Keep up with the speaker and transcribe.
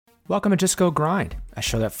Welcome to Just Go Grind, a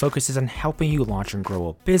show that focuses on helping you launch and grow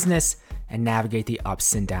a business and navigate the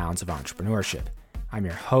ups and downs of entrepreneurship. I'm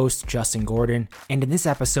your host, Justin Gordon, and in this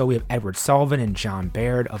episode, we have Edward Sullivan and John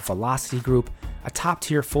Baird of Velocity Group, a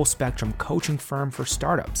top-tier full-spectrum coaching firm for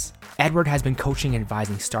startups. Edward has been coaching and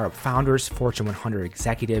advising startup founders, Fortune 100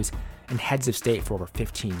 executives, and heads of state for over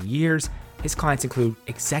 15 years. His clients include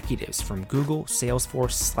executives from Google,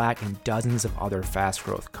 Salesforce, Slack, and dozens of other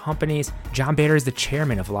fast-growth companies. John Baird is the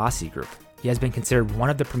chairman of Velocity Group. He has been considered one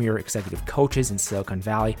of the premier executive coaches in Silicon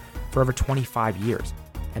Valley for over 25 years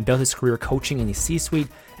and built his career coaching in the C-suite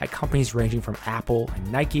at companies ranging from Apple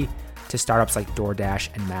and Nike to startups like DoorDash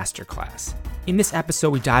and Masterclass. In this episode,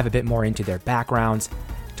 we dive a bit more into their backgrounds,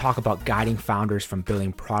 talk about guiding founders from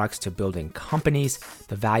building products to building companies,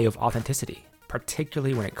 the value of authenticity,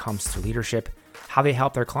 particularly when it comes to leadership, how they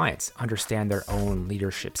help their clients understand their own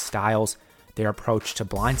leadership styles, their approach to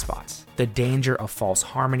blind spots, the danger of false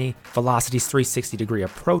harmony, Velocity's 360-degree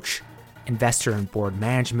approach, investor and board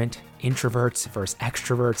management, introverts versus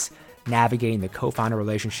extroverts, navigating the co-founder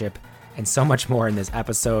relationship, and so much more in this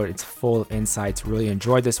episode. It's full of insights. Really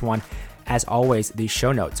enjoyed this one. As always, the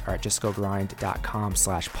show notes are at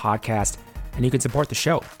justgogrind.com/podcast, and you can support the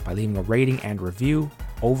show by leaving a rating and review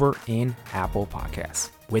over in Apple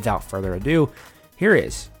Podcasts. Without further ado, here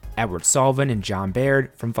is Edward Sullivan and John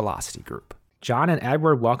Baird from Velocity Group. John and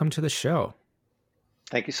Edward, welcome to the show.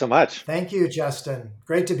 Thank you so much. Thank you, Justin.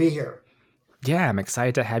 Great to be here. Yeah, I'm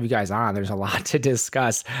excited to have you guys on. There's a lot to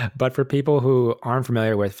discuss, but for people who aren't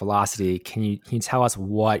familiar with Velocity, can you tell us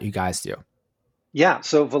what you guys do? Yeah,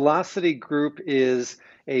 so Velocity Group is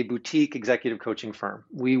a boutique executive coaching firm.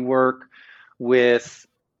 We work with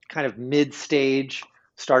kind of mid-stage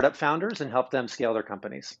startup founders and help them scale their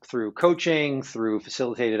companies through coaching, through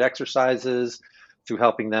facilitated exercises, through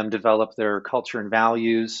helping them develop their culture and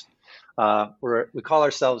values. We call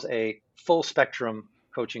ourselves a full spectrum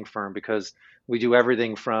coaching firm because we do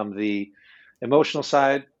everything from the emotional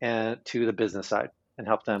side and to the business side and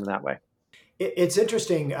help them that way. It's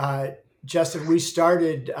interesting, Justin, we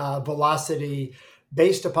started Velocity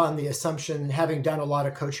based upon the assumption, having done a lot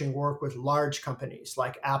of coaching work with large companies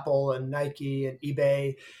like Apple and Nike and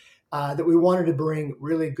eBay, that we wanted to bring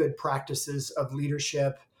really good practices of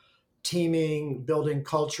leadership, teaming, building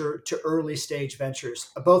culture to early stage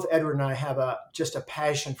ventures. Both Edward and I have just a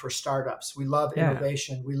passion for startups. We love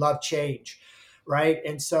innovation. We love change, right?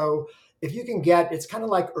 And so if you can it's kind of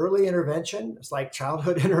like early intervention. It's like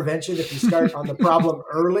childhood intervention. If you start on the problem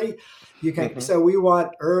early, you can. So we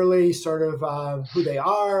want early sort of who they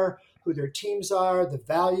are, who their teams are, the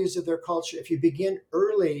values of their culture. If you begin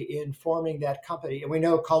early in forming that company, and we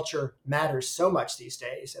know culture matters so much these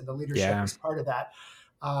days, and the leadership is part of that.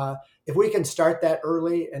 If we can start that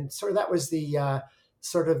early, and sort of that was the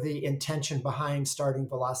sort of the intention behind starting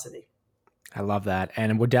Velocity. I love that.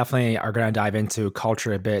 And we definitely are going to dive into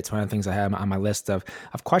culture a bit. It's one of the things I have on my list of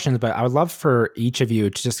questions, but I would love for each of you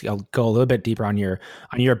to just go a little bit deeper on your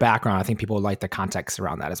background. I think people would like the context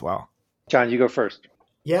around that as well. John, you go first.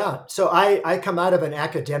 Yeah. So I come out of an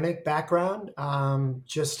academic background,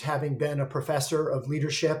 just having been a professor of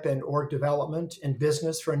leadership and org development in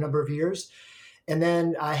business for a number of years. And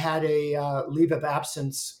then I had a leave of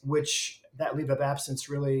absence, that leave of absence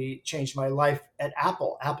really changed my life at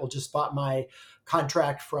Apple. Apple just bought my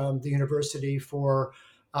contract from the university for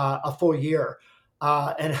a full year.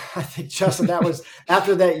 And I think, Justin, that was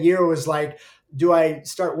after that year was like, do I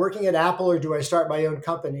start working at Apple or do I start my own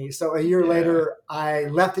company? So a year later, I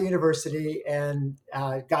left the university and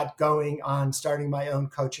got going on starting my own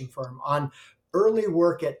coaching firm on early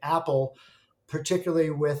work at Apple, particularly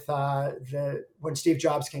with when Steve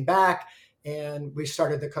Jobs came back. And we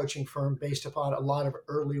started the coaching firm based upon a lot of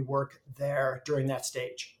early work there during that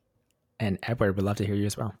stage. And Edward, we'd love to hear you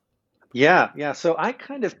as well. Yeah. So I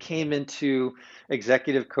kind of came into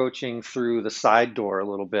executive coaching through the side door a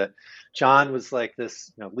little bit. John was like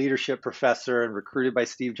this leadership professor and recruited by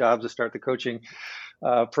Steve Jobs to start the coaching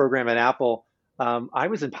program at Apple. I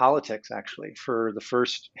was in politics, actually. For the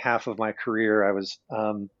first half of my career, I was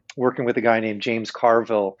working with a guy named James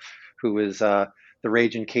Carville, who was the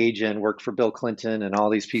Ragin' Cajun, worked for Bill Clinton and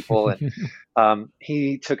all these people. And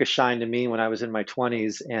he took a shine to me when I was in my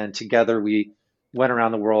 20s. And together we went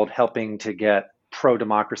around the world helping to get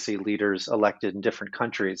pro-democracy leaders elected in different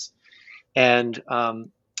countries. And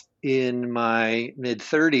in my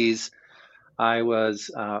mid-30s, I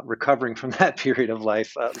was recovering from that period of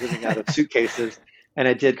life, living out of suitcases. And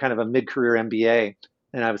I did kind of a mid-career MBA.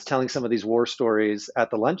 And I was telling some of these war stories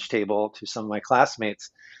at the lunch table to some of my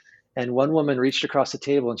classmates. And one woman reached across the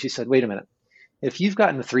table and she said, wait a minute, if you've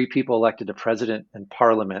gotten 3 people elected to president and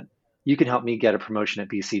parliament, you can help me get a promotion at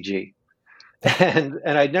BCG. And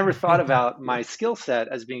I'd never thought about my skill set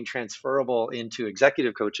as being transferable into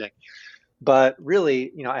executive coaching. But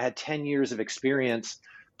really, I had 10 years of experience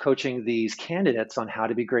coaching these candidates on how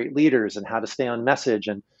to be great leaders and how to stay on message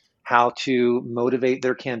and how to motivate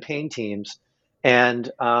their campaign teams.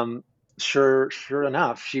 And sure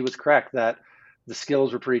enough, she was correct that the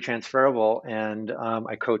skills were pretty transferable. And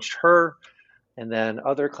I coached her, and then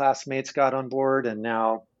other classmates got on board. And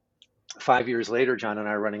now, 5 years later, John and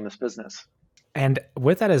I are running this business. And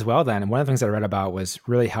with that as well, then, one of the things that I read about was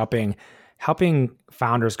really helping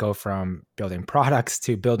founders go from building products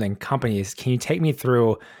to building companies. Can you take me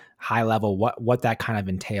through high level what that kind of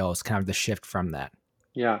entails, kind of the shift from that?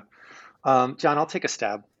 Yeah. John, I'll take a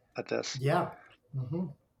stab at this. Yeah. Mm-hmm.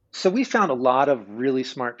 So we found a lot of really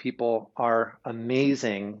smart people are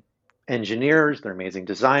amazing engineers, they're amazing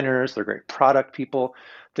designers, they're great product people.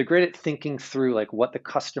 They're great at thinking through like what the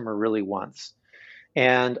customer really wants.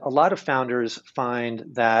 And a lot of founders find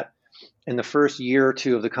that in the first year or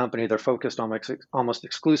two of the company, they're focused almost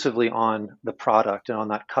exclusively on the product and on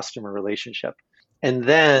that customer relationship. And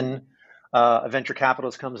then a venture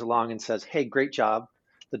capitalist comes along and says, hey, great job.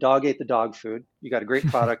 The dog ate the dog food. You got a great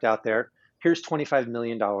product out there. Here's $25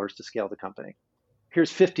 million to scale the company.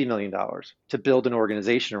 Here's $50 million to build an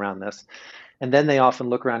organization around this. And then they often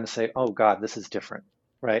look around and say, oh, God, this is different,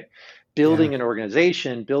 right? Building an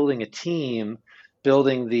organization, building a team,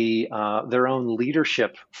 building their own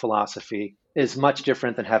leadership philosophy is much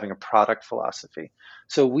different than having a product philosophy.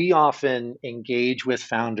 So we often engage with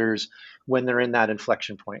founders when they're in that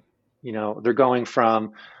inflection point. They're going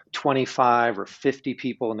from 25 or 50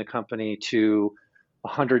 people in the company to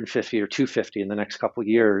 150 or 250 in the next couple of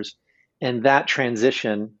years. And that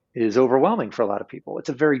transition is overwhelming for a lot of people. It's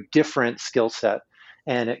a very different skill set,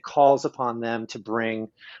 and it calls upon them to bring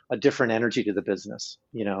a different energy to the business.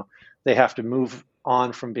 They have to move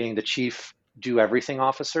on from being the chief do everything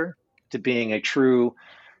officer to being a true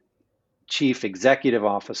chief executive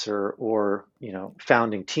officer or,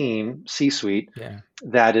 founding team, C-suite,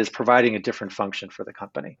 that is providing a different function for the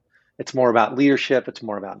company. It's more about leadership. It's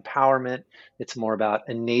more about empowerment. It's more about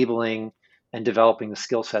enabling and developing the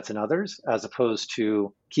skill sets in others, as opposed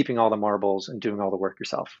to keeping all the marbles and doing all the work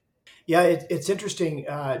yourself. Yeah, it's interesting.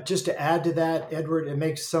 Just to add to that, Edward, it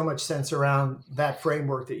makes so much sense around that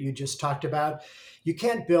framework that you just talked about. You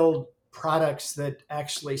can't build products that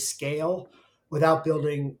actually scale without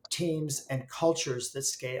building teams and cultures that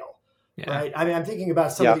scale. Right. I mean, I'm thinking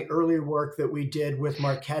about some of the early work that we did with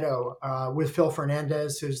Marketo, with Phil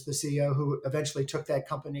Fernandez, who's the CEO who eventually took that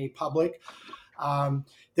company public.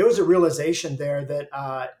 There was a realization there that,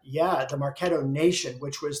 the Marketo Nation,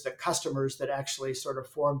 which was the customers that actually sort of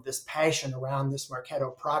formed this passion around this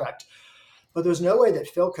Marketo product. But there's no way that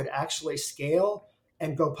Phil could actually scale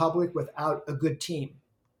and go public without a good team.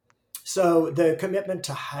 So the commitment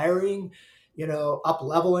to hiring,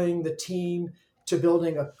 up-leveling the team, to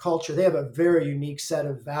building a culture. They have a very unique set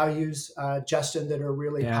of values, Justin, that are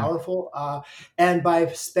really powerful. And by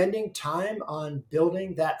spending time on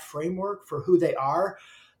building that framework for who they are,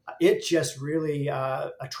 it just really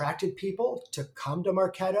attracted people to come to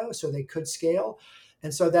Marketo so they could scale.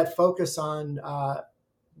 And so that focus on,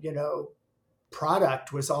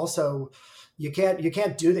 product was also, you can't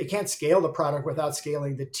do that. You can't scale the product without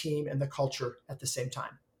scaling the team and the culture at the same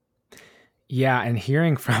time. Yeah, and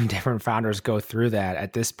hearing from different founders go through that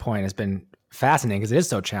at this point has been fascinating because it is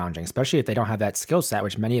so challenging, especially if they don't have that skill set,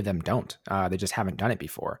 which many of them don't. They just haven't done it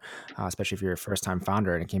before, especially if you're a first-time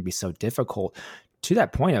founder, and it can be so difficult. To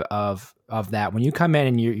that point of that, when you come in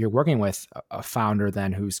and you're working with a founder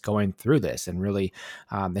then who's going through this and really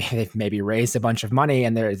they've maybe raised a bunch of money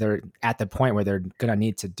and they're at the point where they're going to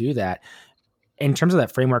need to do that. In terms of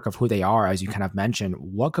that framework of who they are, as you kind of mentioned,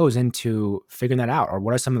 what goes into figuring that out? Or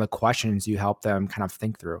what are some of the questions you help them kind of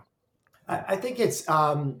think through? I think it's,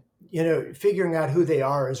 figuring out who they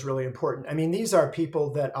are is really important. I mean, these are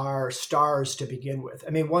people that are stars to begin with. I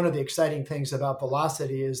mean, one of the exciting things about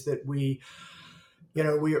Velocity is that we're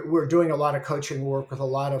doing a lot of coaching work with a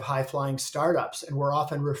lot of high-flying startups, and we're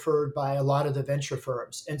often referred by a lot of the venture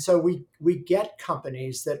firms. And so we get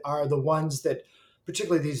companies that are the ones that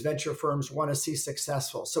particularly these venture firms want to see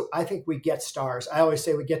successful. So I think we get stars. I always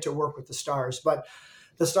say we get to work with the stars, but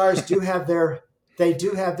the stars do have their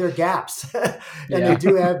gaps and they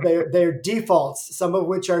do have their defaults, some of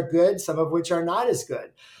which are good, some of which are not as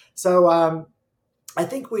good. So I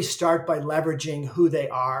think we start by leveraging who they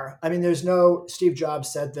are. I mean, Steve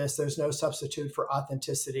Jobs said this, there's no substitute for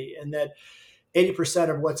authenticity, and that 80%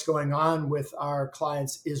 of what's going on with our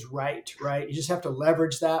clients is right? You just have to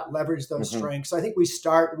leverage those strengths. So I think we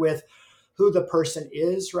start with who the person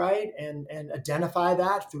is, right? And identify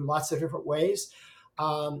that through lots of different ways.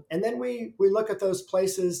 And then we look at those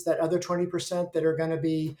places, that other 20% that are going to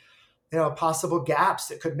be, possible gaps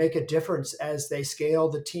that could make a difference as they scale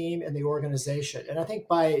the team and the organization. And I think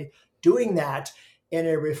by doing that in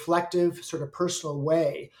a reflective, sort of personal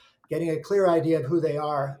way, getting a clear idea of who they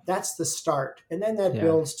are, that's the start. And then that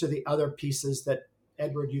builds to the other pieces that,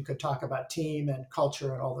 Edward, you could talk about, team and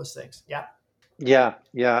culture and all those things. Yeah. Yeah.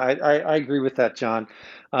 I agree with that, John.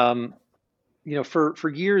 For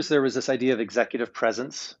years, there was this idea of executive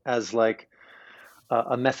presence as like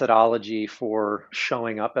a methodology for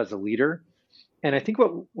showing up as a leader. And I think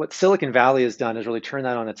what Silicon Valley has done is really turn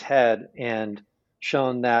that on its head and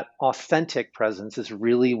shown that authentic presence is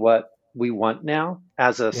really what we want now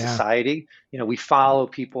as a society. We follow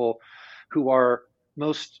people who are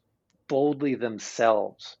most boldly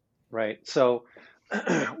themselves, right? So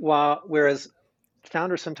whereas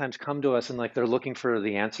founders sometimes come to us and like they're looking for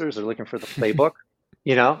the answers, they're looking for the playbook,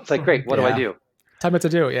 it's like, great, what do I do? Tell me what to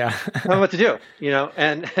do. Yeah. Tell me what to do,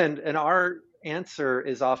 and our answer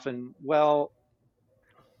is often, well,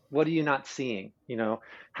 what are you not seeing?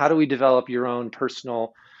 How do we develop your own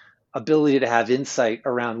personal ability to have insight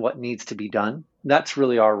around what needs to be done? That's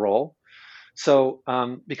really our role. So,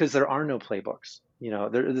 because there are no playbooks,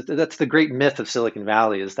 that's the great myth of Silicon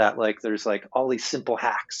Valley, is that like, there's like all these simple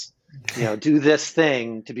hacks, do this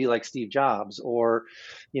thing to be like Steve Jobs, or,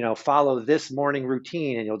 follow this morning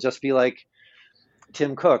routine and you'll just be like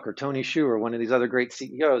Tim Cook or Tony Hsu or one of these other great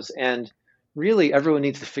CEOs. And really everyone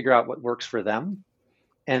needs to figure out what works for them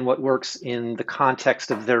and what works in the context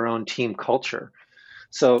of their own team culture.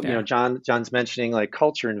 So, John's mentioning like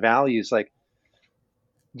culture and values. Like,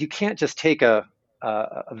 you can't just take a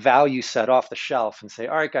value set off the shelf and say,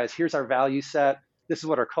 all right, guys, here's our value set. This is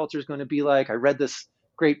what our culture is going to be like. I read this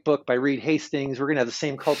great book by Reed Hastings. We're going to have the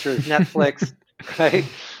same culture as Netflix, right?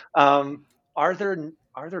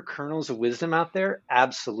 Are there kernels of wisdom out there?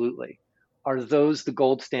 Absolutely. Are those the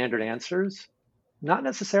gold standard answers? Not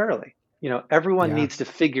necessarily. Everyone needs to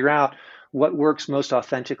figure out what works most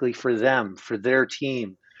authentically for them, for their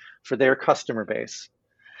team, for their customer base.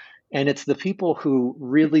 And it's the people who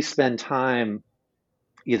really spend time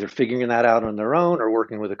either figuring that out on their own or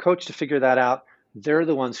working with a coach to figure that out. They're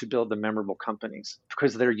the ones who build the memorable companies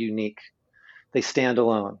because they're unique. They stand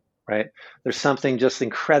alone, right? There's something just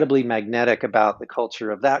incredibly magnetic about the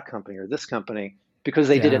culture of that company or this company because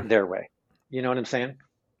they did it their way. You know what I'm saying?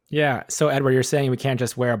 Yeah. So, Edward, you're saying we can't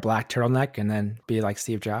just wear a black turtleneck and then be like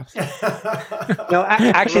Steve Jobs? No,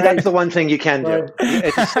 actually, that's the one thing you can do.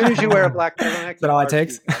 As soon as you wear a black turtleneck. Is that all it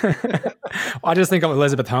takes? I just think of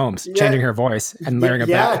Elizabeth Holmes changing her voice and wearing a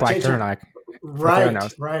black turtleneck.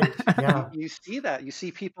 Right. Yeah. You see that. You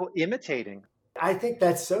see people imitating. I think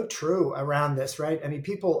that's so true around this, right? I mean,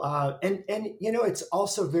 people, and it's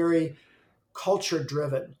also very culture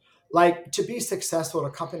driven. Like, to be successful at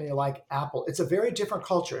a company like Apple, it's a very different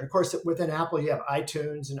culture. And of course, within Apple, you have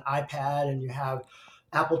iTunes and iPad, and you have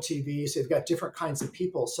Apple TV. So you've got different kinds of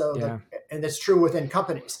people. So, and that's true within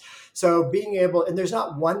companies. So being able, and there's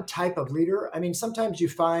not one type of leader. I mean, sometimes you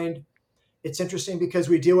find it's interesting because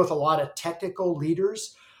we deal with a lot of technical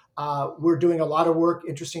leaders. We're doing a lot of work,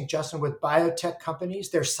 interesting, Justin, with biotech companies.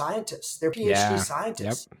 They're scientists, they're PhD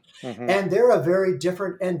scientists. Yep. Mm-hmm. And they're a very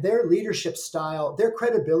different, and their leadership style, their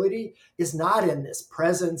credibility is not in this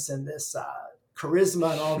presence and this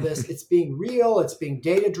charisma and all this. It's being real, it's being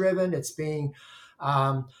data driven, it's being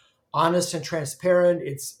honest and transparent.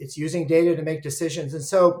 It's using data to make decisions. And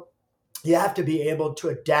so you have to be able to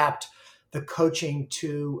adapt the coaching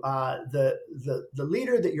to the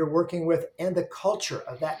leader that you're working with and the culture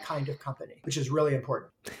of that kind of company, which is really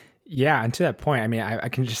important. Yeah. And to that point, I mean, I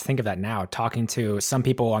can just think of that now, talking to some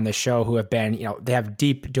people on this show who have been, they have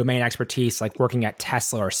deep domain expertise, like working at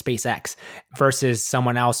Tesla or SpaceX, versus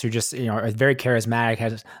someone else who just, is very charismatic,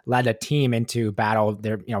 has led a team into battle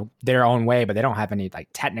their own way, but they don't have any like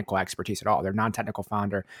technical expertise at all. They're non-technical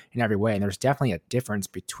founder in every way. And there's definitely a difference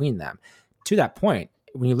between them. To that point,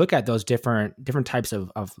 when you look at those different types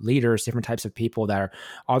of leaders, different types of people that are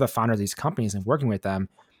all the founders of these companies and working with them,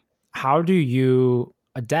 how do you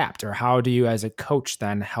adapt, or how do you as a coach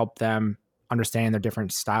then help them understand their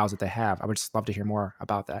different styles that they have? I would just love to hear more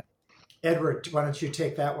about that. Edward, why don't you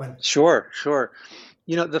take that one? Sure.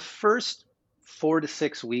 The first 4 to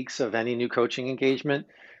 6 weeks of any new coaching engagement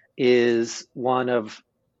is one of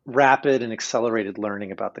rapid and accelerated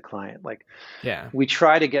learning about the client. We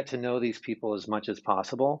try to get to know these people as much as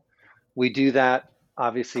possible. We do that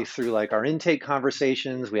obviously through like our intake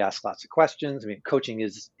conversations. We ask lots of questions. I mean, coaching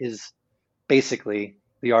is basically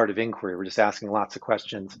the art of inquiry. We're just asking lots of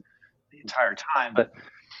questions the entire time. But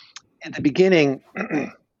at the beginning,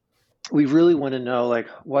 we really want to know, like,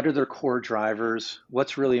 what are their core drivers?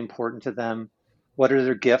 What's really important to them? What are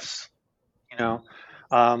their gifts? You know,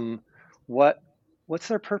 um, what what's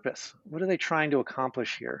their purpose? What are they trying to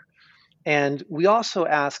accomplish here? And we also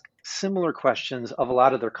ask similar questions of a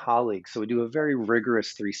lot of their colleagues. So we do a very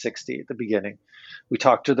rigorous 360 at the beginning. We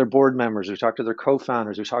talk to their board members, we talk to their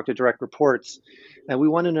co-founders, we talk to direct reports, and we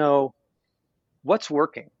want to know what's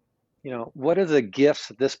working. What are the gifts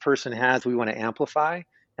that this person has we want to amplify,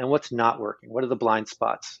 and what's not working? What are the blind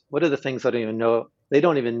spots? What are the things that they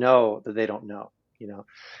don't even know that they don't know?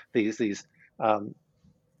 These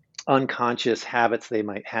unconscious habits they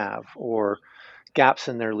might have, or gaps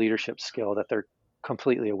in their leadership skill that they're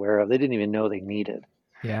completely aware of. They didn't even know they needed.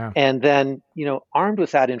 Yeah. And then, armed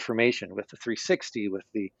with that information, with the 360, with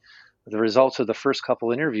the results of the first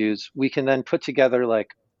couple interviews, we can then put together like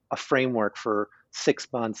a framework for 6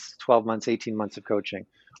 months, 12 months, 18 months of coaching.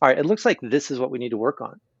 All right, it looks like this is what we need to work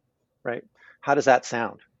on, right? How does that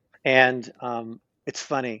sound? And it's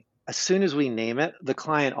funny. As soon as we name it, the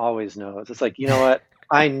client always knows. It's like, you know what?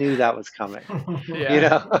 I knew that was coming.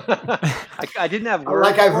 Yeah. I didn't have words.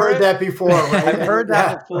 Like I've heard that before. Right? I've heard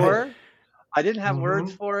that before. Right. I didn't have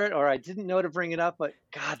words for it, or I didn't know to bring it up, but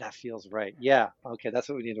God, that feels right. Yeah. Okay. That's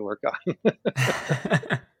what we need to work on.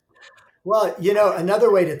 Well,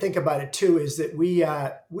 another way to think about it too is that we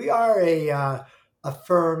are a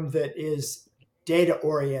firm that is data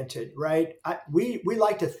oriented, right? We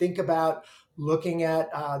like to think about looking at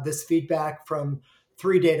this feedback from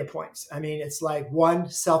 3 data points. I mean, it's like 1,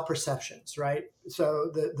 self-perceptions, right?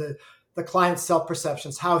 So the client's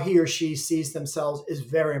self-perceptions, how he or she sees themselves, is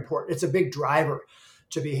very important. It's a big driver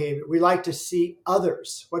to behavior. We like to see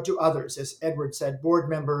others. What do others, as Edward said, board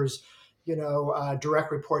members,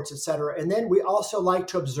 direct reports, et cetera. And then we also like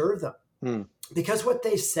to observe them because what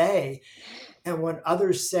they say and what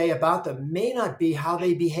others say about them may not be how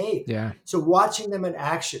they behave. Yeah. So watching them in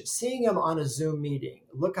action, seeing them on a Zoom meeting,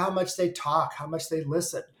 look how much they talk, how much they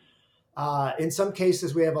listen. In some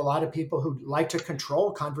cases, we have a lot of people who like to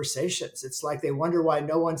control conversations. It's like they wonder why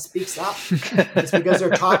no one speaks up. It's because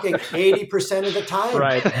they're talking 80% of the time.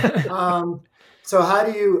 Right. So how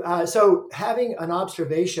do you, so having an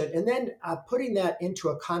observation and then putting that into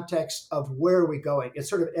a context of where are we going?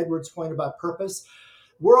 It's sort of Edward's point about purpose.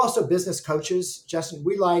 We're also business coaches, Justin.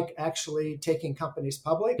 We like actually taking companies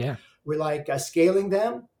public. Yeah. We like scaling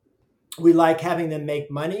them. We like having them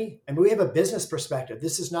make money. And we have a business perspective.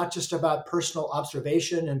 This is not just about personal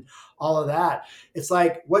observation and all of that. It's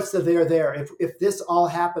like, what's the there? If this all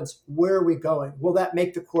happens, where are we going? Will that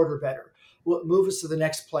make the quarter better? Will it move us to the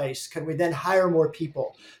next place? Can we then hire more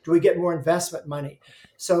people? Do we get more investment money?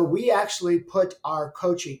 So we actually put our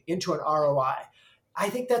coaching into an ROI. I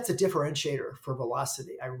think that's a differentiator for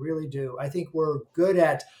Velocity. I really do. I think we're good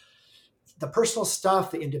at the personal stuff,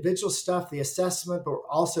 the individual stuff, the assessment, but we're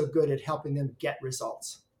also good at helping them get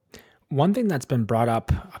results. One thing that's been brought up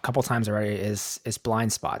a couple times already is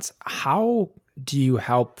blind spots. How do you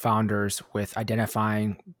help founders with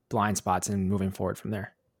identifying blind spots and moving forward from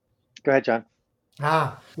there? Go ahead, John.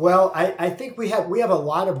 Well, I think we have a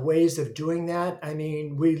lot of ways of doing that. I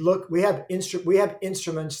mean, we have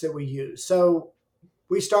instruments that we use. So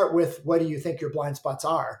we start with, what do you think your blind spots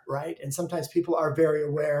are, right? And sometimes people are very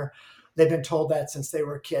aware. They've been told that since they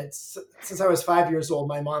were kids. Since I was 5 years old,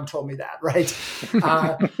 my mom told me that, right?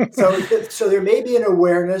 So there may be an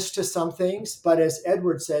awareness to some things, but as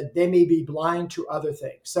Edward said, they may be blind to other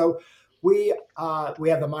things. So we have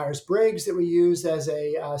the Myers-Briggs that we use as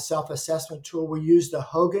a self-assessment tool. We use the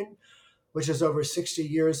Hogan, which is over 60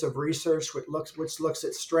 years of research, which looks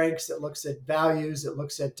at strengths, it looks at values, it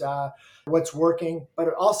looks at what's working, but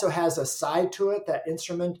it also has a side to it, that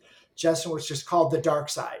instrument, Justin, which is called the dark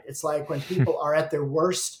side. It's like when people are at their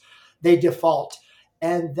worst, they default.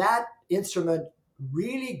 And that instrument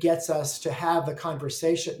really gets us to have the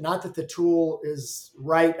conversation, not that the tool is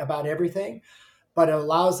right about everything, but it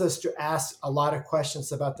allows us to ask a lot of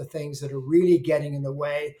questions about the things that are really getting in the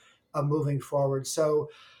way of moving forward. So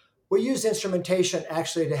we use instrumentation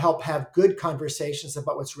actually to help have good conversations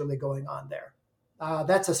about what's really going on there.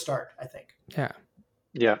 That's a start, I think.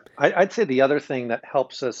 Yeah. I'd say the other thing that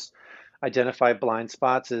helps us identify blind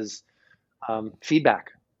spots is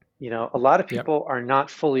feedback. A lot of people are not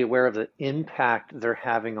fully aware of the impact they're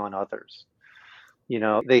having on others.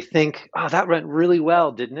 They think, oh, that went really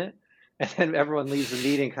well, didn't it? And then everyone leaves the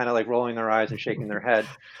meeting kind of like rolling their eyes and shaking their head.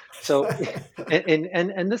 So,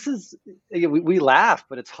 and this is, we laugh,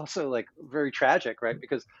 but it's also like very tragic, right?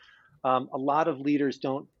 Because a lot of leaders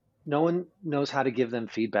no one knows how to give them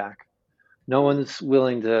feedback. No one's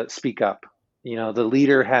willing to speak up. The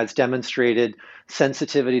leader has demonstrated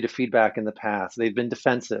sensitivity to feedback in the past. They've been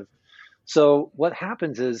defensive. So what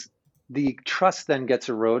happens is the trust then gets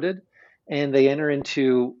eroded and they enter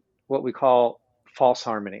into what we call false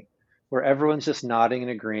harmony, where everyone's just nodding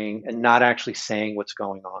and agreeing and not actually saying what's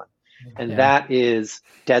going on. And that is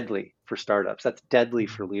deadly for startups. That's deadly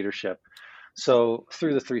for leadership. So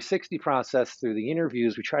through the 360 process, through the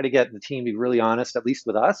interviews, we try to get the team to be really honest, at least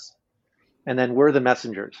with us. And then we're the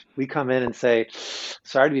messengers. We come in and say,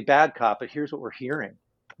 sorry to be bad cop, but here's what we're hearing.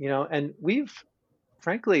 And we've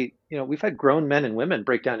had grown men and women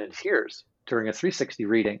break down in tears during a 360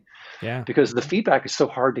 reading because the feedback is so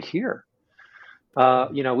hard to hear.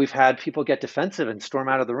 We've had people get defensive and storm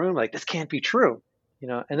out of the room like, this can't be true,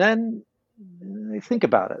 and then they think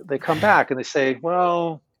about it. They come back and they say,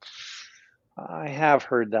 well, I have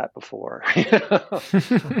heard that before,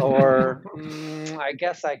 or I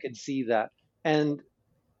guess I could see that. And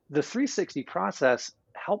the 360 process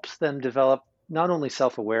helps them develop not only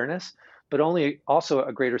self-awareness, but also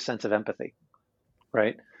a greater sense of empathy,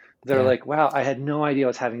 right? They're like, wow, I had no idea I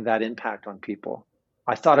was having that impact on people.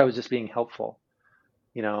 I thought I was just being helpful.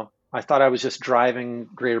 I thought I was just driving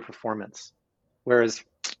greater performance. Whereas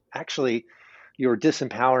actually you're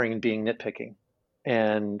disempowering and being nitpicking,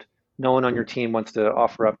 and no one on your team wants to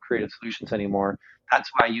offer up creative solutions anymore. That's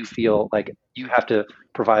why you feel like you have to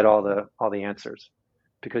provide all the answers,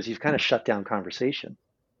 because you've kind of shut down conversation,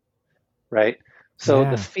 right? So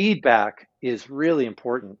the feedback is really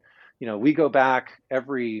important. We go back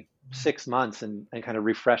every 6 months and kind of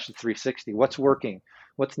refresh the 360. What's working?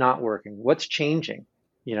 What's not working? What's changing?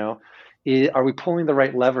 Are we pulling the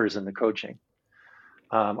right levers in the coaching?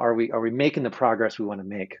 Are we making the progress we want to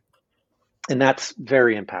make? And that's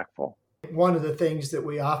very impactful. One of the things that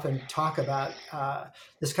we often talk about,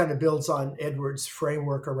 this kind of builds on Edward's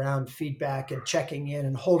framework around feedback and checking in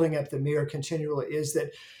and holding up the mirror continually, is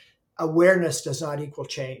that awareness does not equal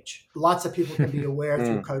change. Lots of people can be aware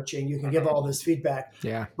through coaching. You can give all this feedback,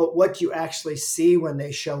 but what you actually see when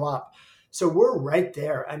they show up. So we're right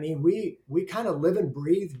there. I mean, we kind of live and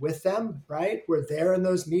breathe with them, right? We're there in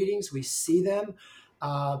those meetings. We see them.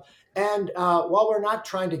 And while we're not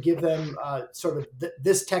trying to give them sort of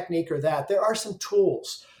this technique or that, there are some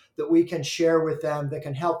tools that we can share with them that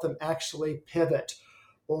can help them actually pivot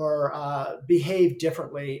or behave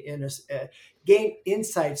differently, gain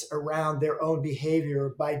insights around their own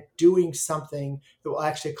behavior by doing something that will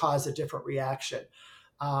actually cause a different reaction.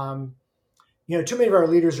 Too many of our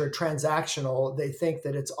leaders are transactional. They think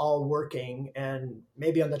that it's all working, and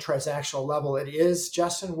maybe on the transactional level it is,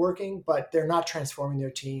 Justin, working, but they're not transforming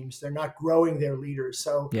their teams. They're not growing their leaders.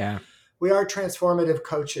 So we are transformative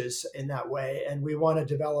coaches in that way, and we want to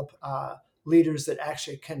develop leaders that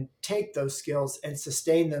actually can take those skills and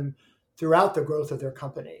sustain them throughout the growth of their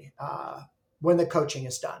company when the coaching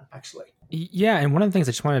is done, actually. Yeah, and one of the things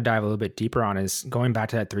I just want to dive a little bit deeper on is going back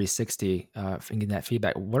to that 360 and getting that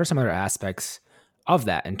feedback. What are some other aspects of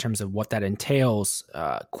that in terms of what that entails,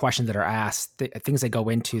 questions that are asked, things that go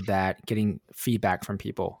into that, getting feedback from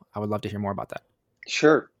people? I would love to hear more about that.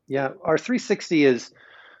 Sure. Yeah, our 360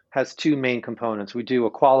 has two main components. We do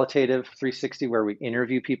a qualitative 360 where we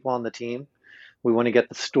interview people on the team. We want to get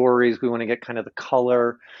the stories. We want to get kind of the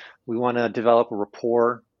color. We want to develop a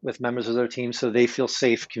rapport with members of their team so they feel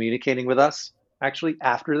safe communicating with us. Actually,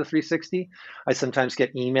 after the 360, I sometimes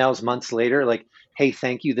get emails months later like, hey,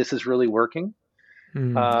 thank you, this is really working.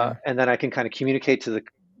 And then I can kind of communicate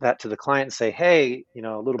that to the client and say, hey,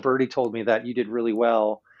 little birdie told me that you did really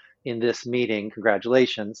well in this meeting.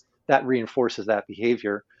 Congratulations. That reinforces that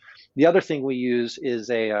behavior. The other thing we use is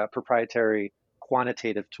a proprietary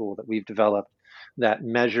quantitative tool that we've developed that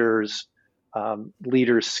measures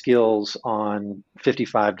leaders' skills on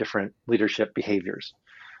 55 different leadership behaviors.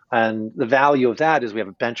 And the value of that is we have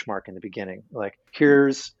a benchmark in the beginning. Like,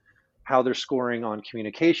 here's how they're scoring on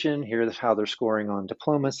communication. Here's how they're scoring on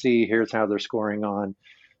diplomacy. Here's how they're scoring on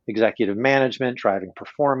executive management, driving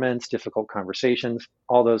performance, difficult conversations,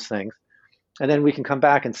 all those things. And then we can come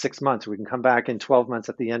back in 6 months. We can come back in 12 months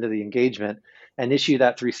at the end of the engagement and issue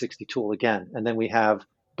that 360 tool again. And then we have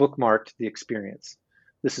bookmarked the experience.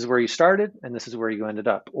 This is where you started and this is where you ended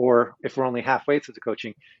up. Or if we're only halfway through the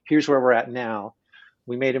coaching, here's where we're at now.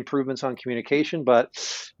 We made improvements on communication, but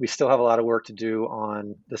we still have a lot of work to do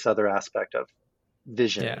on this other aspect of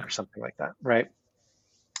vision or something like that, right?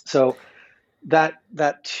 So that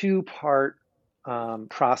two-part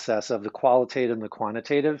process of the qualitative and the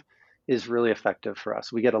quantitative is really effective for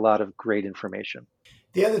us. We get a lot of great information.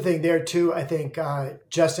 The other thing there too, I think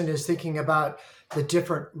Justin is thinking about the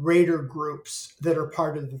different rater groups that are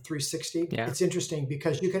part of the 360. Yeah. It's interesting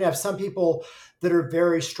because you can have some people that are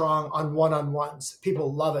very strong on one-on-ones.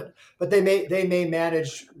 People love it, but they may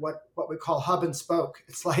manage what we call hub and spoke.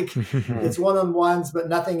 It's like it's one-on-ones, but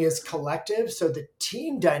nothing is collective. So the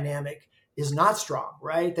team dynamic is not strong,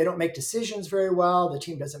 right? They don't make decisions very well. The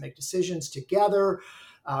team doesn't make decisions together.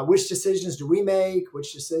 Which decisions do we make?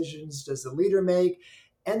 Which decisions does the leader make?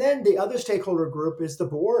 And then the other stakeholder group is the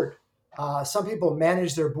board. Some people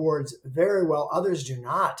manage their boards very well, others do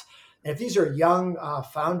not. And if these are young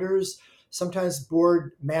founders, sometimes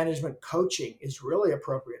board management coaching is really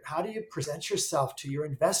appropriate. How do you present yourself to your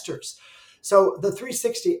investors? So the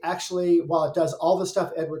 360 actually, while it does all the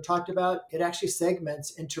stuff Edward talked about, it actually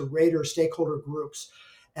segments into rater stakeholder groups.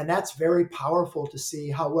 And that's very powerful to see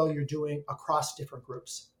how well you're doing across different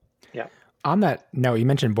groups. Yeah. On that note, you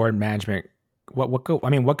mentioned board management. What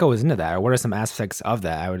goes into that? Or what are some aspects of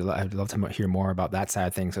that? I'd love to hear more about that side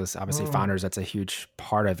of things. So obviously founders, that's a huge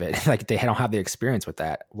part of it. Like they don't have the experience with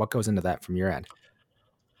that. What goes into that from your end?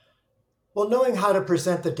 Well, knowing how to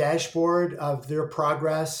present the dashboard of their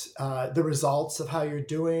progress, the results of how you're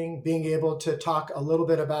doing, being able to talk a little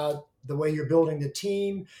bit about the way you're building the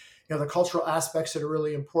team, the cultural aspects that are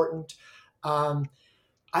really important.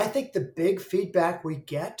 I think the big feedback we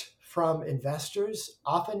get from investors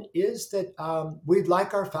often is that we'd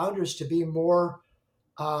like our founders to be more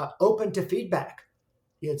open to feedback.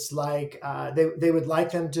 It's like they would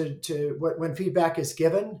like them to when feedback is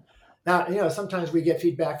given. Now, sometimes we get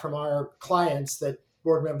feedback from our clients that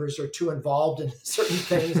board members are too involved in certain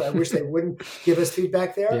things. I wish they wouldn't give us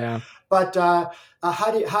feedback there. Yeah. But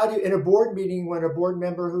how do you in a board meeting, when a board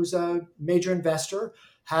member who's a major investor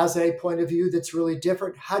has a point of view that's really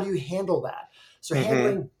different, how do you handle that? So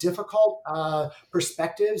handling difficult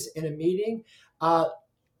perspectives in a meeting,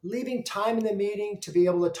 leaving time in the meeting to be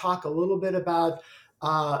able to talk a little bit about,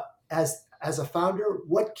 as a founder,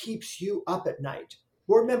 what keeps you up at night?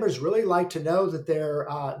 Board members really like to know that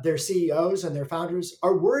their CEOs and their founders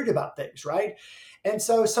are worried about things, right? And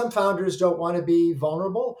so some founders don't want to be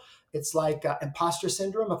vulnerable. It's like imposter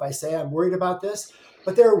syndrome. If I say I'm worried about this,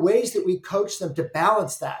 but there are ways that we coach them to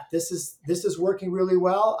balance that. This is working really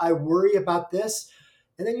well. I worry about this,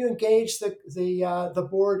 and then you engage the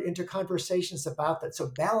board into conversations about that.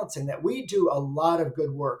 So balancing that, we do a lot of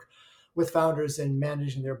good work with founders in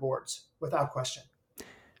managing their boards, without question.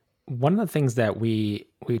 One of the things that we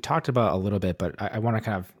talked about a little bit, but I want to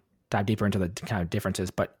kind of dive deeper into the kind of differences.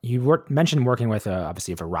 But you mentioned working with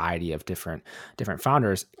obviously a variety of different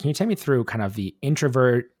founders. Can you take me through kind of the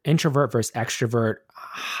introvert versus extrovert,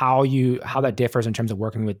 how that differs in terms of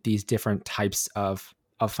working with these different types of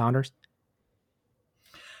founders?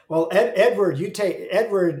 Well, Edward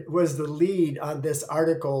was the lead on this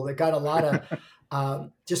article that got a lot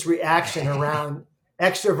of just reaction around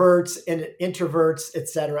extroverts and introverts, et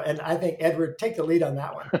cetera. And I think, Edward, take the lead on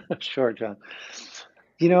that one. Sure, John.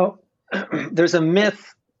 There's a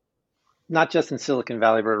myth, not just in Silicon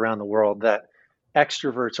Valley, but around the world, that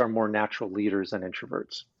extroverts are more natural leaders than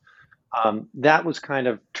introverts. That was kind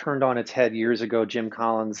of turned on its head years ago. Jim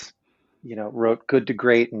Collins, wrote Good to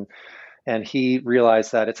Great, and he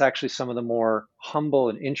realized that it's actually some of the more humble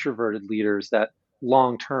and introverted leaders that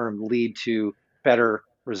long-term lead to better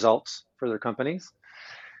results for their companies.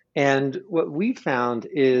 And what we found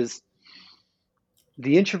is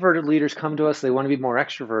the introverted leaders come to us, they want to be more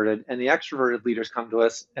extroverted, and the extroverted leaders come to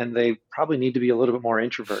us and they probably need to be a little bit more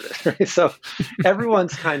introverted. Right? So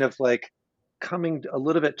everyone's kind of like coming a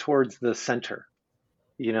little bit towards the center,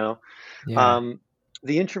 Yeah.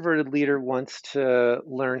 The introverted leader wants to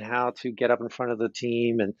learn how to get up in front of the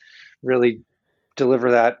team and really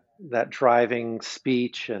deliver that driving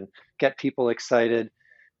speech and get people excited.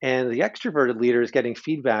 And the extroverted leader is getting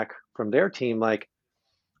feedback from their team like,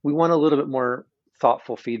 we want a little bit more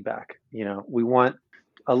thoughtful feedback. We want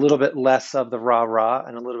a little bit less of the rah-rah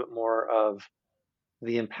and a little bit more of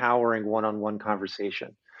the empowering one-on-one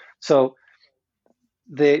conversation. So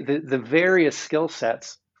the various skill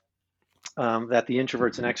sets that the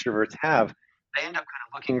introverts and extroverts have, they end up kind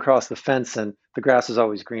of looking across the fence and the grass is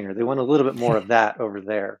always greener. They want a little bit more of that over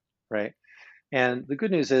there, right? And the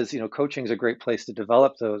good news is, coaching is a great place to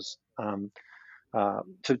develop those,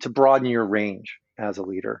 to broaden your range as a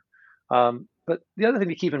leader. But the other thing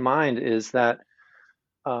to keep in mind is that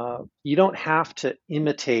you don't have to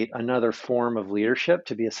imitate another form of leadership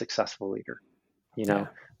to be a successful leader. The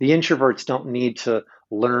introverts don't need to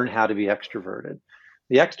learn how to be extroverted.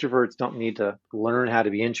 The extroverts don't need to learn how to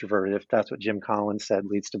be introverted, if that's what Jim Collins said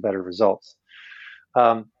leads to better results.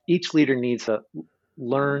 Each leader needs to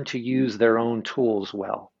learn to use their own tools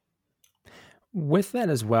well. With that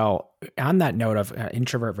as well, on that note of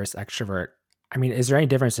introvert versus extrovert, I mean, is there any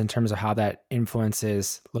difference in terms of how that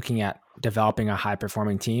influences looking at developing a high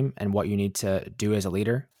performing team and what you need to do as a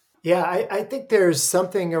leader? Yeah, I think there's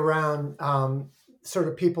something around sort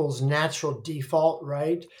of people's natural default,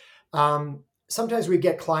 right? Sometimes we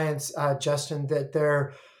get clients, Justin, that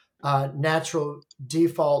their natural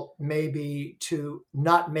default may be to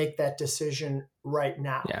not make that decision right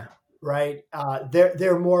now. Yeah. Right.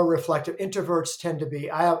 They're more reflective. Introverts tend to be,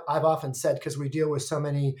 I've often said, because we deal with so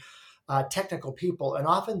many technical people, and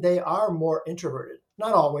often they are more introverted.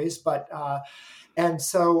 Not always, but and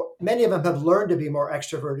so many of them have learned to be more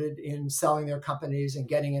extroverted in selling their companies and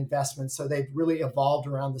getting investments. So they've really evolved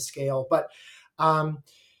around the scale. But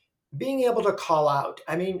being able to call out,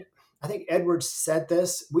 I mean, I think Edward said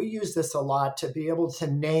this. We use this a lot to be able to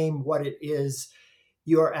name what it is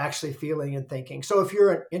you're actually feeling and thinking. So if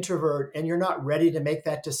you're an introvert and you're not ready to make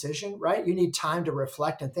that decision, right? You need time to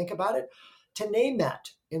reflect and think about it, to name that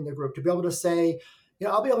in the group, to be able to say,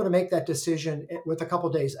 I'll be able to make that decision with a couple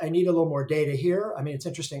of days. I need a little more data here. I mean, it's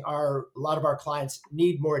interesting. A lot of our clients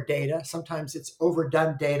need more data. Sometimes it's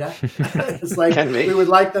overdone data. It's like we would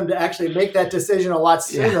like them to actually make that decision a lot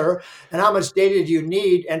sooner. Yeah. And how much data do you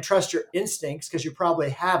need? And trust your instincts, because you probably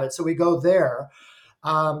have it. So we go there.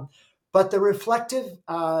 But the reflective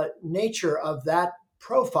nature of that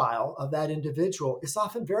profile of that individual is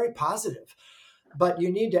often very positive. But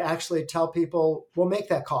you need to actually tell people, we'll make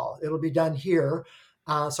that call. It'll be done here.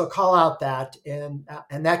 So call out that, and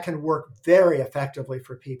that can work very effectively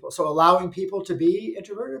for people. So allowing people to be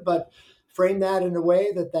introverted, but frame that in a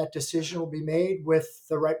way that that decision will be made with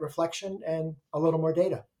the right reflection and a little more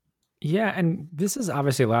data. Yeah, and this is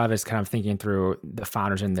obviously a lot of it's kind of thinking through the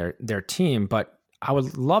founders and their team, but I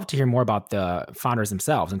would love to hear more about the founders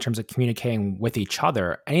themselves in terms of communicating with each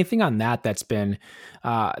other. Anything on that's been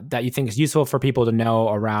that you think is useful for people to know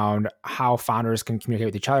around how founders can communicate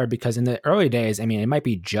with each other? Because in the early days, I mean, it might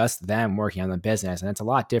be just them working on the business, and it's a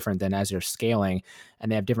lot different than as you're scaling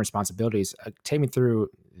and they have different responsibilities. Take me through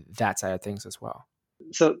that side of things as well.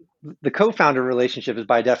 So the co-founder relationship is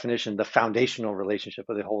by definition the foundational relationship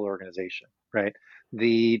of the whole organization, right?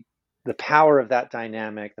 The power of that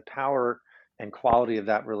dynamic, the power and quality of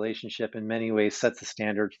that relationship in many ways sets the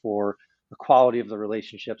standard for the quality of the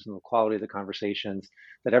relationships and the quality of the conversations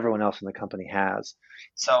that everyone else in the company has.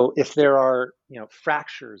 So if there are,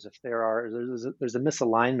 fractures, if there's a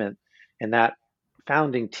misalignment in that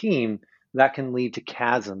founding team, that can lead to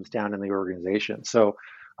chasms down in the organization. So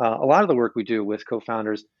a lot of the work we do with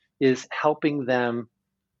co-founders is helping them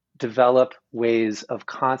develop ways of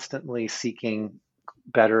constantly seeking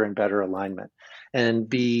better and better alignment, and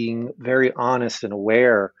being very honest and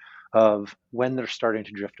aware of when they're starting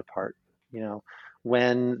to drift apart,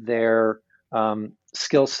 when their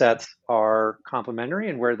skill sets are complementary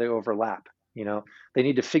and where they overlap. They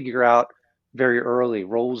need to figure out very early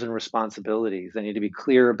roles and responsibilities. They need to be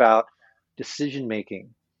clear about decision making.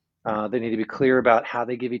 They need to be clear about how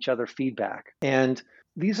they give each other feedback. And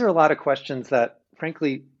these are a lot of questions that,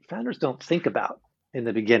 frankly, founders don't think about in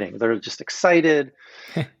the beginning. They're just excited.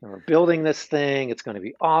 We're building this thing. It's going to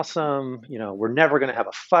be awesome. We're never going to have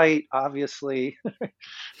a fight, obviously.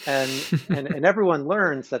 and everyone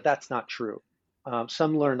learns that that's not true.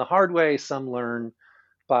 Some learn the hard way. Some learn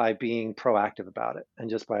by being proactive about it, and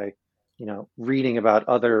just by, reading about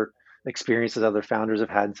other experiences other founders have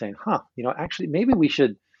had and saying, actually, maybe we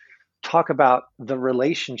should talk about the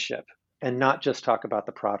relationship and not just talk about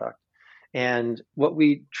the product. And what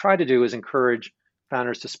we try to do is encourage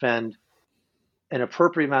founders to spend an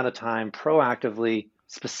appropriate amount of time proactively,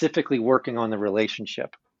 specifically working on the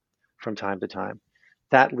relationship from time to time.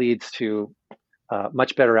 That leads to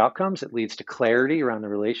much better outcomes. It leads to clarity around the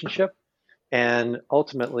relationship. And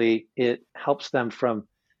ultimately, it helps them from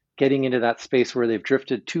getting into that space where they've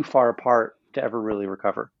drifted too far apart to ever really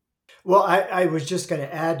recover. Well, I was just going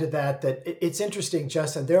to add to that it's interesting,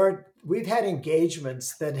 Justin. We've had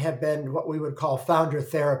engagements that have been what we would call founder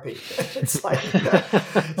therapy. It's like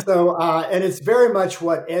so, and it's very much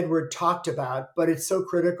what Edward talked about. But it's so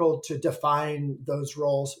critical to define those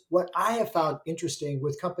roles. What I have found interesting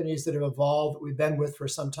with companies that have evolved, that we've been with for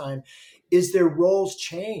some time, is their roles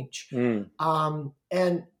change,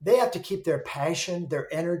 and they have to keep their passion,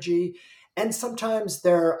 their energy. And sometimes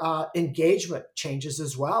their engagement changes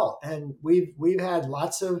as well. And we've had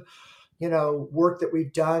lots of, work that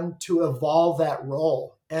we've done to evolve that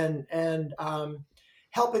role and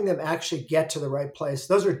helping them actually get to the right place.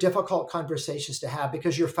 Those are difficult conversations to have,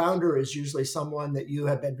 because your founder is usually someone that you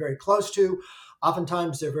have been very close to.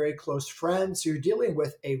 Oftentimes they're very close friends. So you're dealing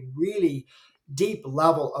with a really deep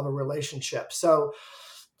level of a relationship. So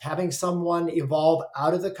having someone evolve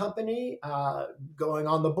out of the company, going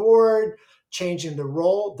on the board, changing the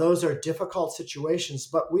role, those are difficult situations,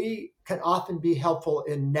 but we can often be helpful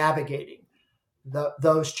in navigating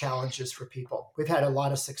those challenges for people. We've had a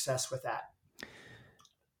lot of success with that.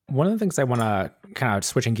 One of the things I want to kind of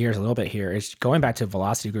switching gears a little bit here is going back to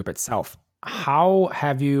Velocity Group itself. How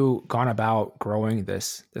have you gone about growing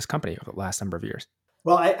this company over the last number of years?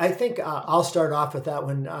 Well, I think I'll start off with that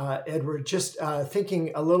one, Edward, just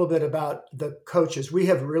thinking a little bit about the coaches. We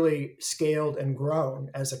have really scaled and grown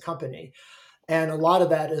as a company. And a lot of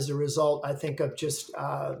that is a result, I think, of just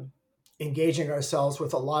engaging ourselves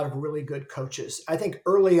with a lot of really good coaches. I think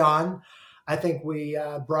early on, we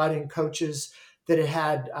brought in coaches that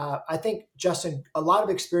had, I think, Justin, a lot of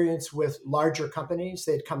experience with larger companies.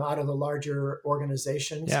 They'd come out of the larger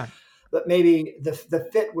organizations. Yeah. But maybe the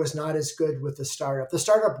fit was not as good with the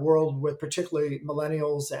startup world, with particularly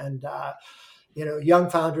millennials and young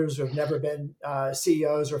founders who have never been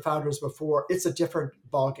CEOs or founders before. It's a different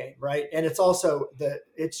ballgame, right? And it's also the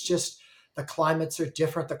climates are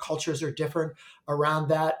different, the cultures are different around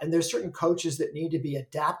that, and there's certain coaches that need to be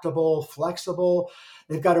adaptable, flexible.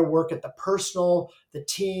 They've got to work at the personal, the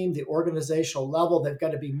team, the organizational level. They've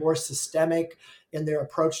got to be more systemic in their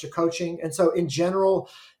approach to coaching, and so in general,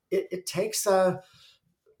 it takes a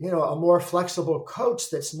more flexible coach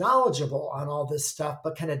that's knowledgeable on all this stuff,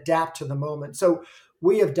 but can adapt to the moment. So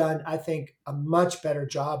we have done, I think, a much better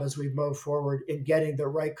job as we move forward in getting the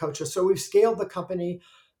right coaches. So we've scaled the company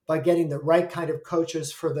by getting the right kind of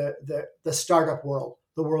coaches for the startup world,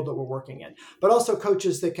 the world that we're working in, but also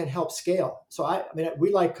coaches that can help scale. So I mean,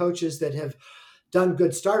 we like coaches that have done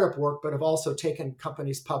good startup work, but have also taken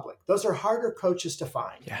companies public. Those are harder coaches to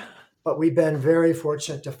find. Yeah. But we've been very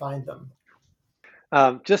fortunate to find them.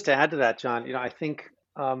 Just to add to that, John, I think,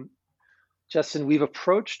 Justin, we've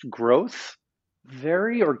approached growth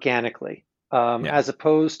very organically, as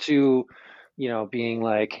opposed to, being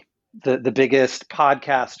like the biggest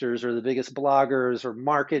podcasters or the biggest bloggers or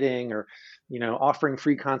marketing or, offering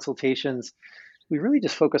free consultations. We really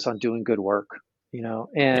just focus on doing good work,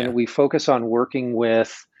 and we focus on working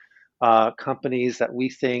with companies that we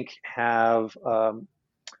think have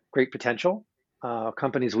great potential,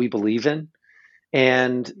 companies we believe in.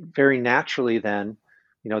 And very naturally then,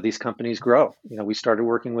 these companies grow. We started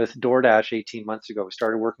working with DoorDash 18 months ago. We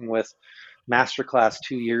started working with Masterclass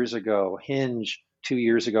 2 years ago, Hinge 2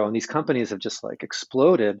 years ago. And these companies have just like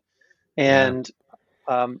exploded. And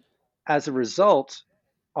as a result,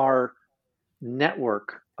 our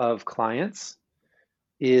network of clients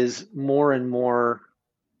is more and more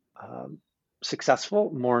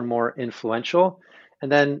successful, more and more influential.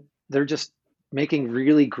 And then they're just making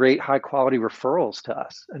really great high quality referrals to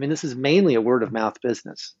us. I mean, this is mainly a word of mouth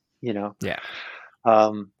business, Yeah.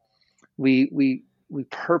 We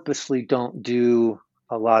purposely don't do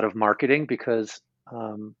a lot of marketing because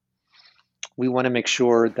we want to make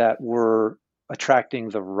sure that we're attracting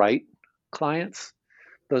the right clients,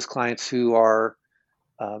 those clients who are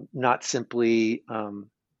not simply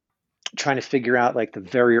trying to figure out like the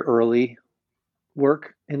very early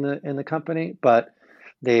work in the company, but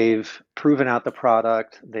they've proven out the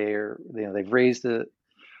product. They've raised a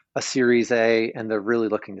Series A and they're really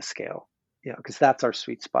looking to scale, because that's our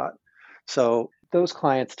sweet spot. So those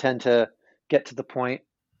clients tend to get to the point,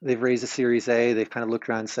 they've raised a Series A, they've kind of looked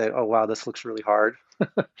around and say, oh, wow, this looks really hard.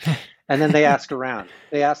 And then they ask around,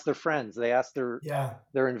 they ask their friends, they ask their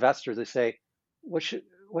investors, they say, what should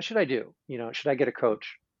I do? Should I get a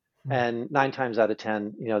coach? And 9 times out of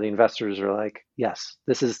 10, the investors are like, yes,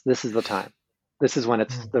 this is the time. This is when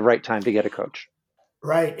it's the right time to get a coach.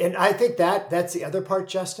 Right. And I think that's the other part,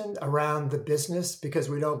 Justin, around the business, because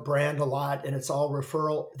we don't brand a lot and it's all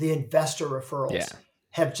referral. The investor referrals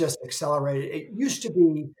have just accelerated. It used to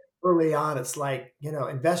be early on, it's like,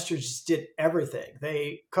 investors just did everything.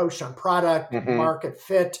 They coached on product, market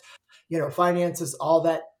fit, finances, all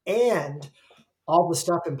that, and all the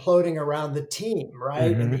stuff imploding around the team,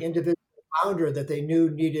 right? And the individual founder that they knew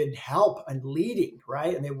needed help and leading,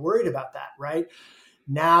 right? And they worried about that, right?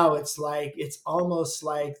 Now it's almost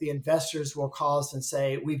like the investors will call us and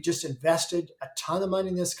say, we've just invested a ton of money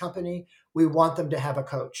in this company. We want them to have a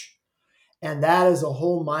coach. And that is a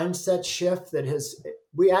whole mindset shift that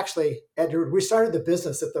Edward, we started the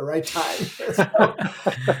business at the right time.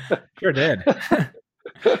 Sure did.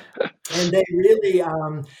 And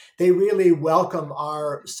they really welcome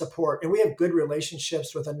our support, and we have good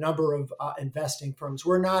relationships with a number of investing firms.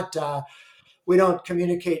 We don't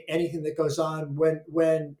communicate anything that goes on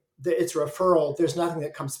when it's referral. There's nothing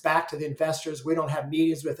that comes back to the investors. We don't have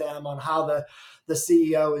meetings with them on how the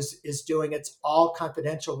CEO is doing. It's all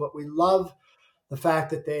confidential, but we love the fact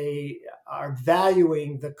that they are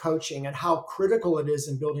valuing the coaching and how critical it is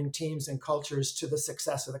in building teams and cultures to the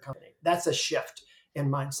success of the company. That's a shift in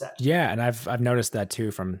mindset. Yeah, and I've noticed that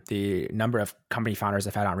too from the number of company founders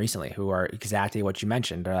I've had on recently who are exactly what you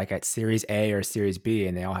mentioned. They're like at Series A or Series B,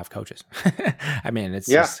 and they all have coaches. I mean, it's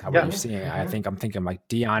just how you're seeing. I'm thinking like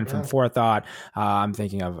Dion from Forethought. I'm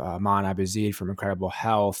thinking of Aman Abuzaid from Incredible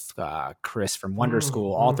Health, Chris from Wonder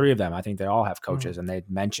School. All three of them, I think they all have coaches, and they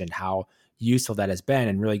mentioned how useful that has been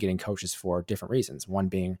and really getting coaches for different reasons. One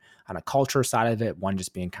being on a culture side of it, one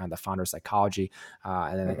just being kind of the founder psychology,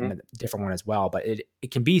 and then a different one as well. But it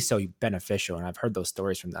can be so beneficial. And I've heard those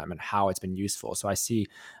stories from them and how it's been useful. So I see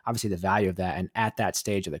obviously the value of that. And at that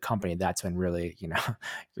stage of the company, that's when really,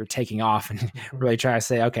 you're taking off and really trying to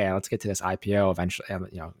say, okay, let's get to this IPO eventually,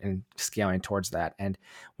 and scaling towards that. And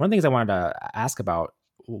one of the things I wanted to ask about,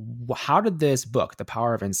 how did this book, The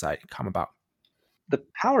Power of Insight, come about? The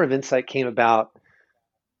Power of Insight came about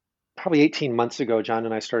probably 18 months ago. John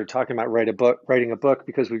and I started talking about writing a book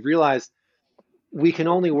because we realized we can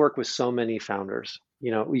only work with so many founders.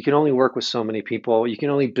 You can only work with so many people. You can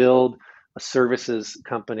only build a services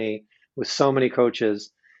company with so many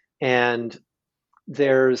coaches. And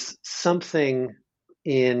there's something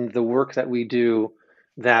in the work that we do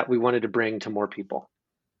that we wanted to bring to more people,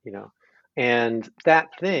 And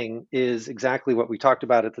that thing is exactly what we talked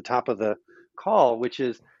about at the top of the call, which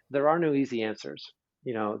is there are no easy answers.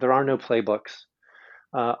 There are no playbooks.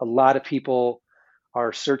 A lot of people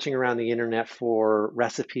are searching around the internet for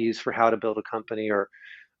recipes for how to build a company, or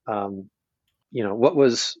what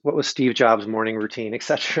was Steve Jobs' morning routine,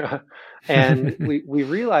 etc. And we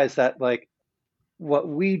realized that like what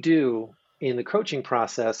we do in the coaching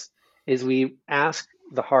process is we ask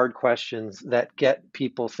the hard questions that get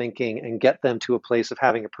people thinking and get them to a place of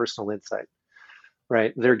having a personal insight.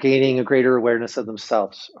 Right, they're gaining a greater awareness of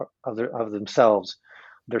themselves,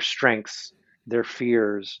 their strengths, their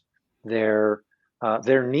fears, their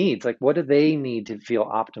needs. Like, what do they need to feel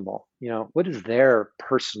optimal? What is their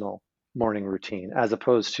personal morning routine, as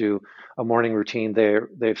opposed to a morning routine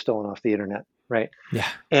they've stolen off the internet, right? Yeah.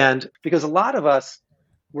 And because a lot of us,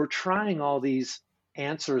 we're trying all these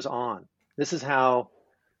answers on. This is how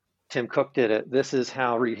Tim Cook did it. This is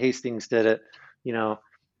how Reed Hastings did it.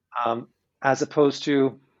 As opposed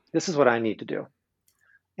to, this is what I need to do.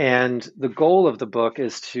 And the goal of the book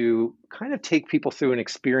is to kind of take people through an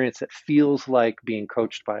experience that feels like being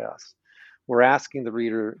coached by us. We're asking the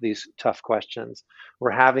reader these tough questions. We're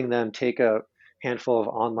having them take a handful of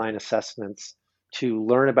online assessments to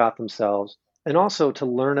learn about themselves and also to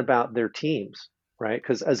learn about their teams, right?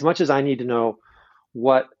 Because as much as I need to know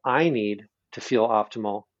what I need to feel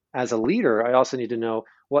optimal as a leader, I also need to know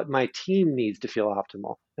what my team needs to feel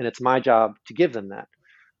optimal. And it's my job to give them that.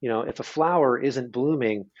 If a flower isn't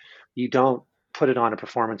blooming, you don't put it on a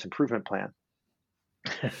performance improvement plan.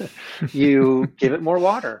 You give it more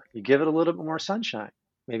water. You give it a little bit more sunshine.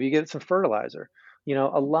 Maybe you give it some fertilizer. A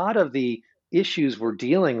lot of the issues we're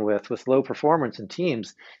dealing with low performance in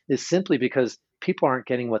teams is simply because people aren't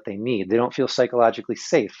getting what they need. They don't feel psychologically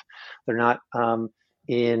safe. They're not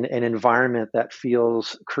in an environment that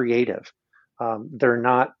feels creative. They're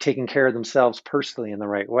not taking care of themselves personally in the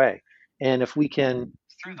right way. And if we can,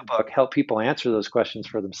 through the book, help people answer those questions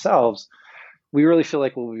for themselves, we really feel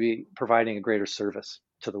like we'll be providing a greater service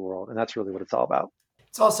to the world. And that's really what it's all about.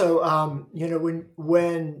 It's also,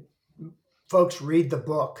 when folks read the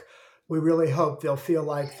book, we really hope they'll feel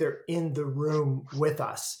like they're in the room with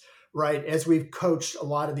us, right? As we've coached a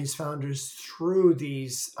lot of these founders through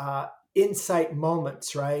these insight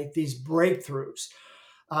moments, right? These breakthroughs.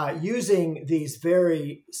 Using these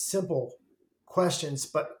very simple questions,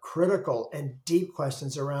 but critical and deep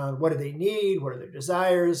questions around what do they need? What are their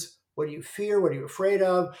desires? What do you fear? What are you afraid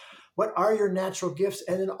of? What are your natural gifts?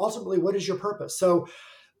 And then ultimately, what is your purpose? So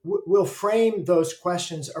we'll frame those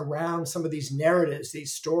questions around some of these narratives,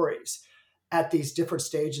 these stories at these different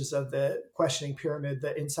stages of the questioning pyramid,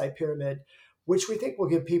 the insight pyramid, which we think will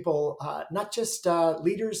give people not just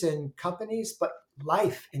leaders in companies, but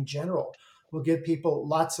life in general. Will give people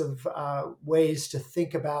lots of ways to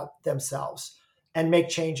think about themselves and make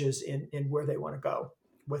changes in where they want to go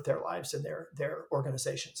with their lives and their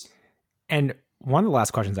organizations. And one of the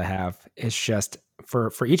last questions I have is just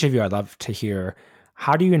for each of you, I'd love to hear,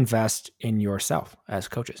 how do you invest in yourself as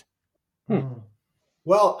coaches?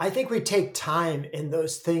 Well, I think we take time in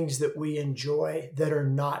those things that we enjoy that are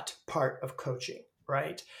not part of coaching,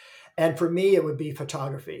 right? And for me, it would be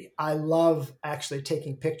photography. I love actually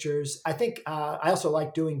taking pictures. I think I also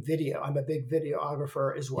like doing video. I'm a big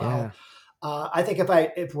videographer as well. I think if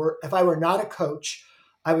I were not a coach,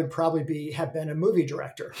 I would probably have been a movie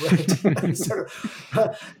director, right?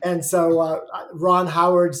 And so Ron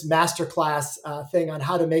Howard's masterclass thing on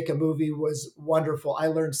how to make a movie was wonderful. I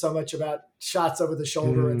learned so much about shots over the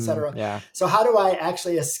shoulder, et cetera. Yeah. So how do I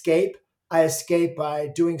actually escape? I escape by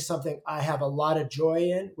doing something I have a lot of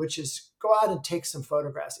joy in, which is go out and take some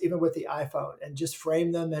photographs, even with the iPhone, and just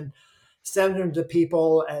frame them and send them to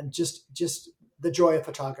people, and just the joy of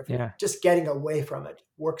photography. Yeah. Just getting away from it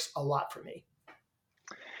works a lot for me.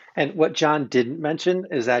 And what John didn't mention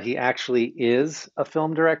is that he actually is a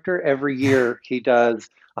film director. Every year he does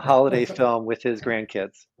a holiday film with his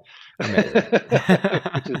grandkids. Which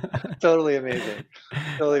is totally amazing.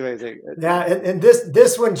 Totally amazing. Yeah, and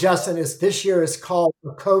this one, Justin, this year is called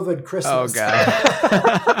the COVID Christmas. Oh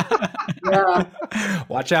God. Yeah.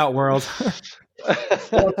 Watch out, world.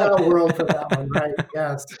 Watch out, world, for that one, right?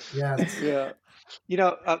 Yes. Yeah.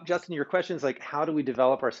 Justin, your question is like, how do we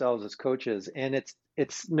develop ourselves as coaches? And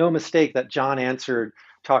it's no mistake that John answered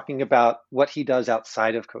talking about what he does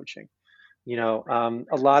outside of coaching.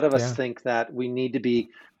 A lot of us think that we need to be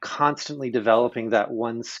constantly developing that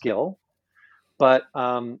one skill. But,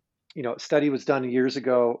 a study was done years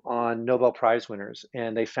ago on Nobel Prize winners,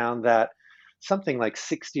 and they found that something like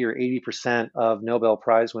 60 or 80% of Nobel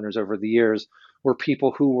Prize winners over the years were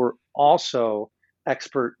people who were also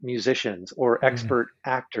expert musicians or expert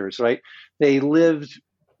actors, right? They lived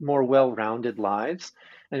more well-rounded lives.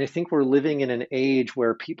 And I think we're living in an age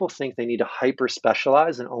where people think they need to hyper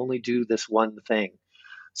specialize and only do this one thing.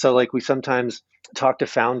 So like we sometimes talk to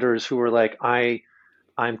founders who are like,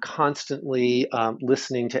 I'm constantly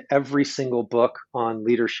listening to every single book on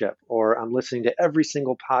leadership, or I'm listening to every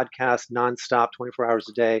single podcast nonstop, 24 hours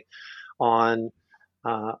a day on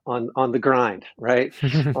the grind, right?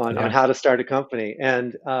 on how to start a company.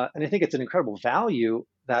 And I think it's an incredible value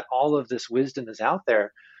that all of this wisdom is out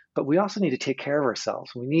there, but we also need to take care of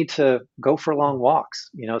ourselves. We need to go for long walks,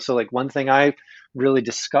 So like one thing I really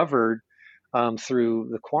discovered through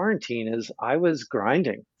the quarantine is I was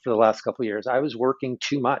grinding for the last couple of years. I was working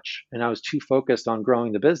too much and I was too focused on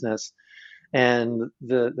growing the business. And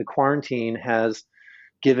the quarantine has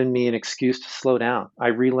given me an excuse to slow down. I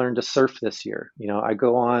relearned to surf this year. I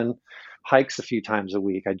go on hikes a few times a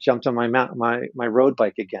week. I jumped on my road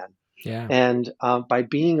bike again. Yeah. And by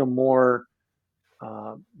being a more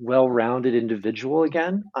well-rounded individual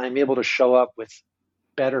again, I'm able to show up with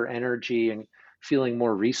better energy and feeling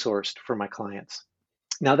more resourced for my clients.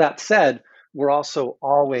 Now, that said, we're also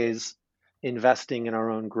always investing in our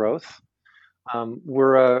own growth.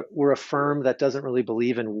 We're a firm that doesn't really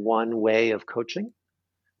believe in one way of coaching.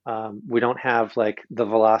 We don't have like the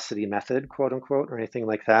velocity method, quote unquote, or anything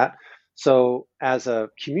like that. So as a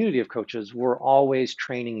community of coaches, we're always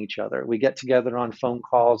training each other. We get together on phone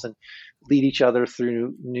calls and lead each other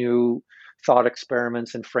through new thought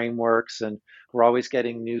experiments and frameworks. And we're always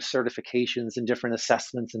getting new certifications and different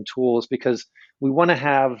assessments and tools because we want to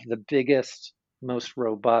have the biggest, most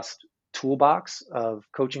robust toolbox of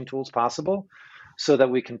coaching tools possible so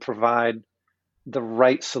that we can provide the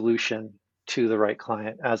right solution to the right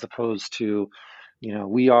client, as opposed to,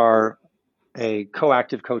 we are a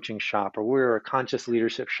coactive coaching shop or we're a conscious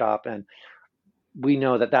leadership shop and we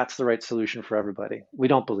know that that's the right solution for everybody. We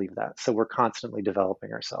don't believe that. So we're constantly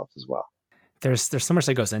developing ourselves as well. There's so much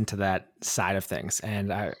that goes into that side of things.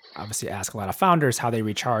 And I obviously ask a lot of founders how they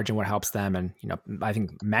recharge and what helps them. And, I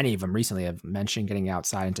think many of them recently have mentioned getting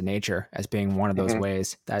outside into nature as being one of those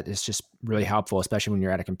ways that is just really helpful, especially when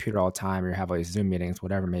you're at a computer all the time or you have all these Zoom meetings,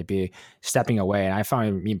 whatever it may be, stepping away. And I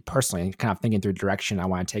found me personally kind of thinking through direction I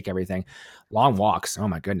want to take everything. Long walks, oh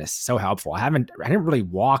my goodness, so helpful. I didn't really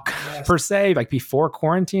walk per se, like before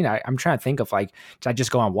quarantine. I'm trying to think of like, did I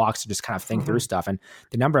just go on walks to just kind of think through stuff? And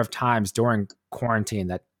the number of times during quarantine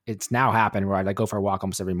that it's now happened where I go for a walk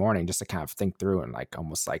almost every morning just to kind of think through and like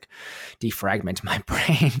almost like defragment my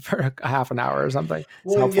brain for a half an hour or something.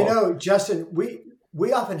 Well, Justin,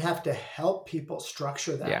 we often have to help people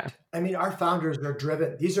structure that. Yeah. I mean, our founders are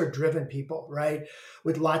driven. These are driven people, right?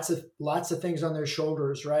 With lots of things on their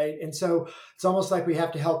shoulders, right? And so it's almost like we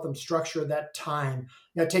have to help them structure that time.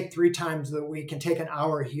 Take 3 times a week and take an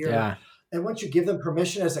hour here. Yeah. And once you give them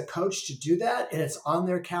permission as a coach to do that, and it's on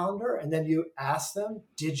their calendar, and then you ask them,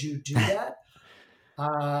 "Did you do that?"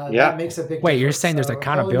 That makes a big difference. Wait, you're saying there's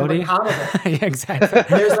accountability? Yeah, exactly.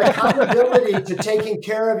 There's accountability to taking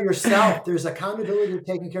care of yourself. There's accountability to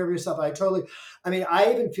taking care of yourself. I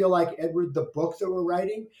even feel like, Edward, the book that we're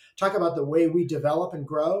writing, talk about the way we develop and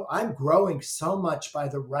grow. I'm growing so much by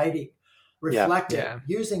the writing, reflecting,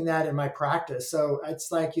 using that in my practice. So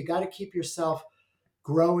it's like, you got to keep yourself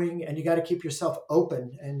growing and you got to keep yourself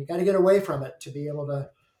open and you got to get away from it to be able to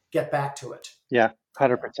get back to it. Yeah,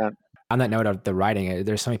 100%. On that note of the writing,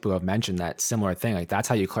 there's some people who have mentioned that similar thing. Like that's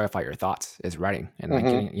how you clarify your thoughts is writing. And like,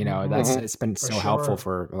 it's been so helpful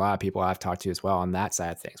for a lot of people I've talked to as well on that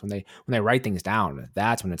side of things. When they write things down,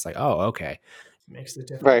 that's when it's like, oh, okay. It makes the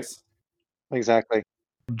difference. Right. Exactly.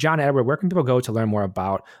 John, Edward, where can people go to learn more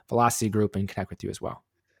about Velocity Group and connect with you as well?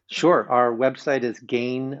 Sure. Our website is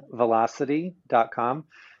gainvelocity.com.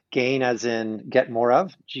 Gain as in get more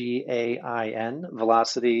of, GAIN,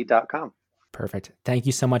 velocity.com. Perfect. Thank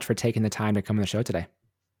you so much for taking the time to come on the show today.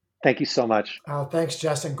 Thank you so much. Oh, thanks,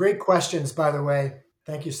 Justin. Great questions, by the way.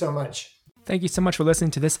 Thank you so much. Thank you so much for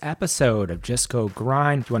listening to this episode of Just Go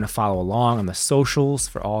Grind. If you want to follow along on the socials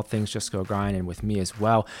for all things Just Go Grind and with me as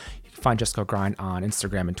well, you can find Just Go Grind on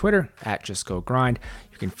Instagram and Twitter at Just Go Grind.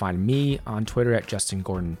 You can find me on Twitter at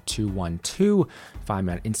JustinGordon212. Find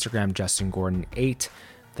me on Instagram, JustinGordon8.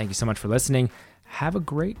 Thank you so much for listening. Have a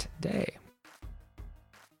great day.